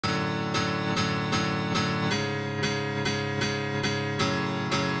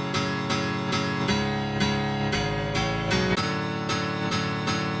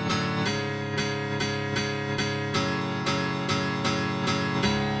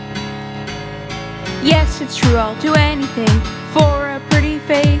Yes, it's true, I'll do anything for a pretty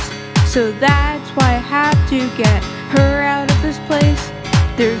face. So that's why I have to get her out of this place.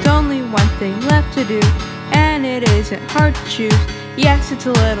 There's only one thing left to do, and it isn't hard to choose. Yes, it's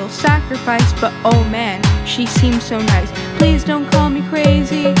a little sacrifice, but oh man, she seems so nice. Please don't call me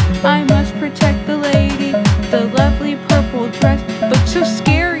crazy, I must protect the lady. The lovely purple dress, but so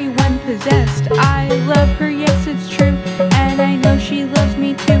scary when possessed. I love her, yes it's true, and I know she loves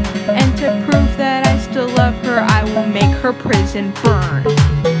me too. And to prove that I still love her, I will make her prison burn.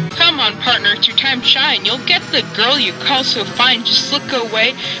 Come on, partner, it's your time to shine. You'll get the girl you call so fine. Just look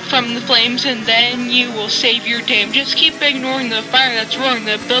away from the flames and then you will save your dame. Just keep ignoring the fire that's roaring.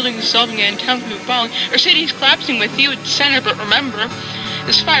 The building is dissolving and towns will be falling. Our city's collapsing with you at the center, but remember,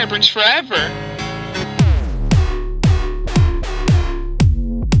 this fire burns forever.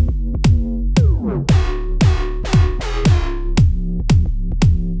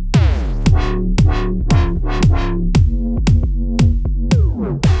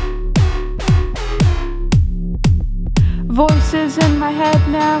 Voices in my head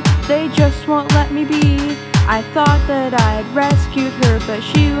now, they just won't let me be. I thought that I had rescued her, but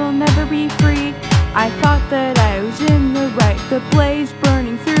she will never be free. I thought that I was in the right, the blaze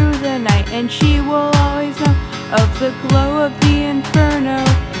burning through the night, and she will always know of the glow of the inferno.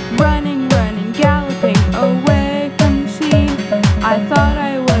 Running, running, galloping away from the scene. I thought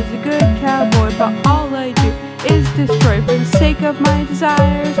I was a good cowboy, but all I do is destroy for the sake of my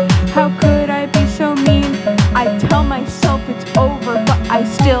desires. How could I be so mean? I tell myself it's over, but I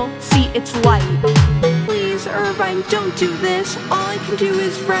still see its light. Please, Irvine, don't do this. All I can do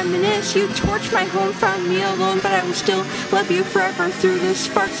is reminisce. You torched my home, found me alone, but I will still love you forever. Through the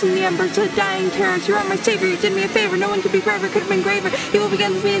sparks and the embers, the dying terrors, you are my savior. You did me a favor. No one could be braver, could have been graver. You will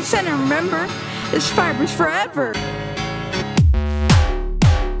begin with me in center. Remember, this fire burns forever.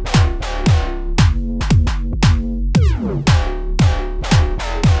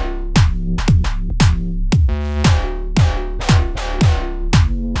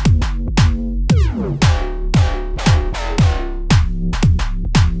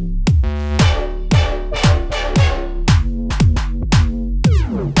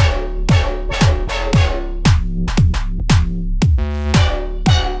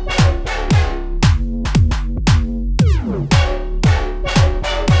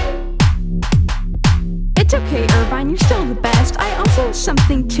 It's okay, Irvine, you're still the best. I also have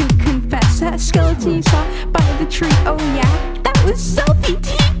something to confess. That skeleton you saw by the tree, oh yeah, that was selfie.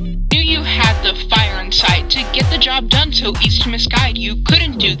 Knew you had the fire inside to get the job done so easy to misguide. You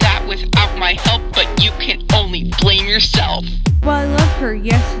couldn't do that without my help, but you can only blame yourself. Well, I love her,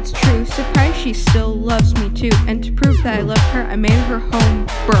 yes, it's true. Surprised she still loves me too. And to prove that I love her, I made her home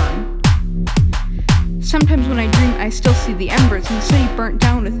burn. Sometimes when I dream, I still see the embers and the city burnt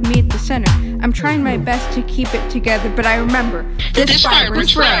down with me at the center. I'm trying my best to keep it together, but I remember, this fire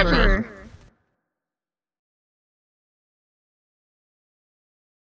burns forever.